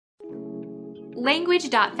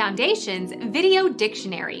Language.Foundation's Video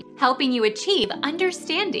Dictionary, helping you achieve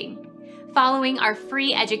understanding. Following our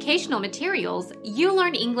free educational materials, you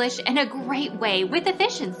learn English in a great way with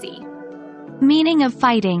efficiency. Meaning of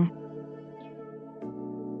fighting.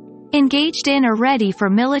 Engaged in or ready for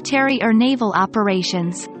military or naval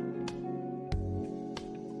operations.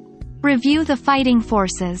 Review the fighting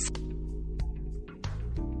forces.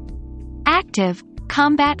 Active,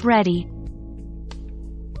 combat ready.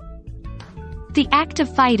 The act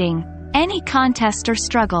of fighting, any contest or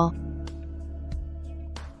struggle.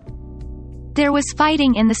 There was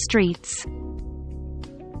fighting in the streets.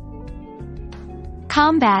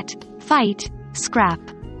 Combat, fight, scrap.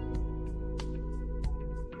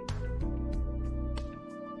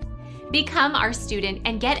 Become our student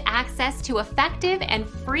and get access to effective and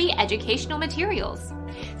free educational materials.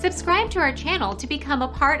 Subscribe to our channel to become a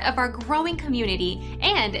part of our growing community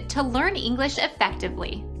and to learn English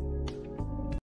effectively.